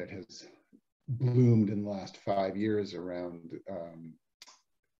that has bloomed in the last 5 years around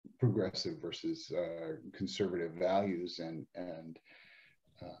progressive versus conservative values, and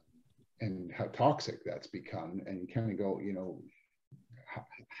how toxic that's become. And you kind of go, you know,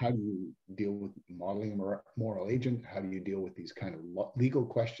 how do you deal with modeling a moral agent? How do you deal with these kind of legal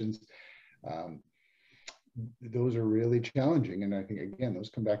questions? Those are really challenging, and I think again those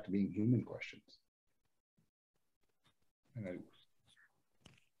come back to being human questions.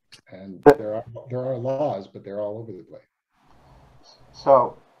 And there are laws, but they're all over the place.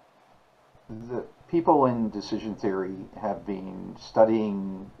 So the people in decision theory have been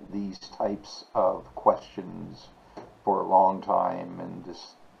studying these types of questions for a long time, and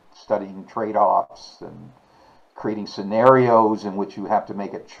just studying trade-offs and creating scenarios in which you have to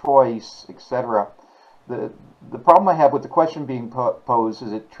make a choice, etc. The problem I have with the question being posed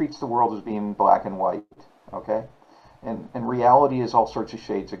is it treats the world as being black and white, okay? And reality is all sorts of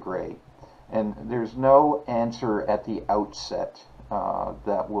shades of gray. And there's no answer at the outset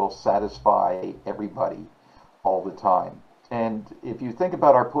that will satisfy everybody all the time. And if you think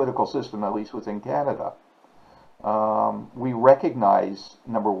about our political system, at least within Canada, we recognize,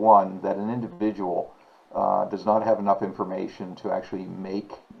 number one, that an individual does not have enough information to actually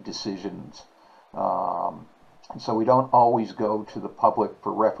make decisions. So we don't always go to the public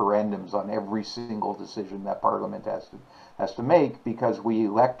for referendums on every single decision that Parliament has to make, because we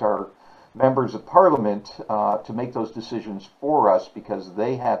elect our members of Parliament to make those decisions for us, because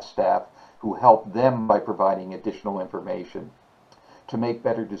they have staff who help them by providing additional information to make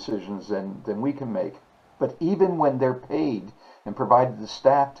better decisions than we can make. But even when they're paid and provided the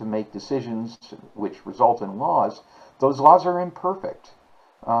staff to make decisions which result in laws, those laws are imperfect.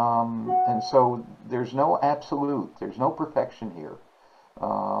 And so there's no absolute, there's no perfection here.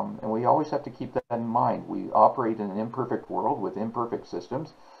 And we always have to keep that in mind. We operate in an imperfect world with imperfect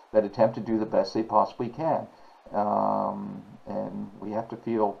systems that attempt to do the best they possibly can. And we have to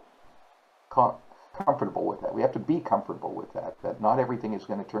feel comfortable with that. We have to be comfortable with that not everything is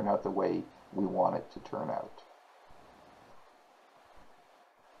going to turn out the way we want it to turn out.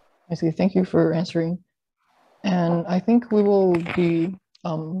 I see. Thank you for answering. And I think we will be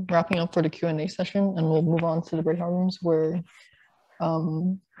wrapping up for the Q&A session, and we'll move on to the breakout rooms where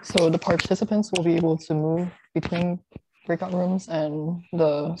so the participants will be able to move between breakout rooms, and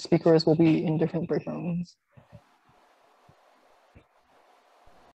the speakers will be in different breakout rooms.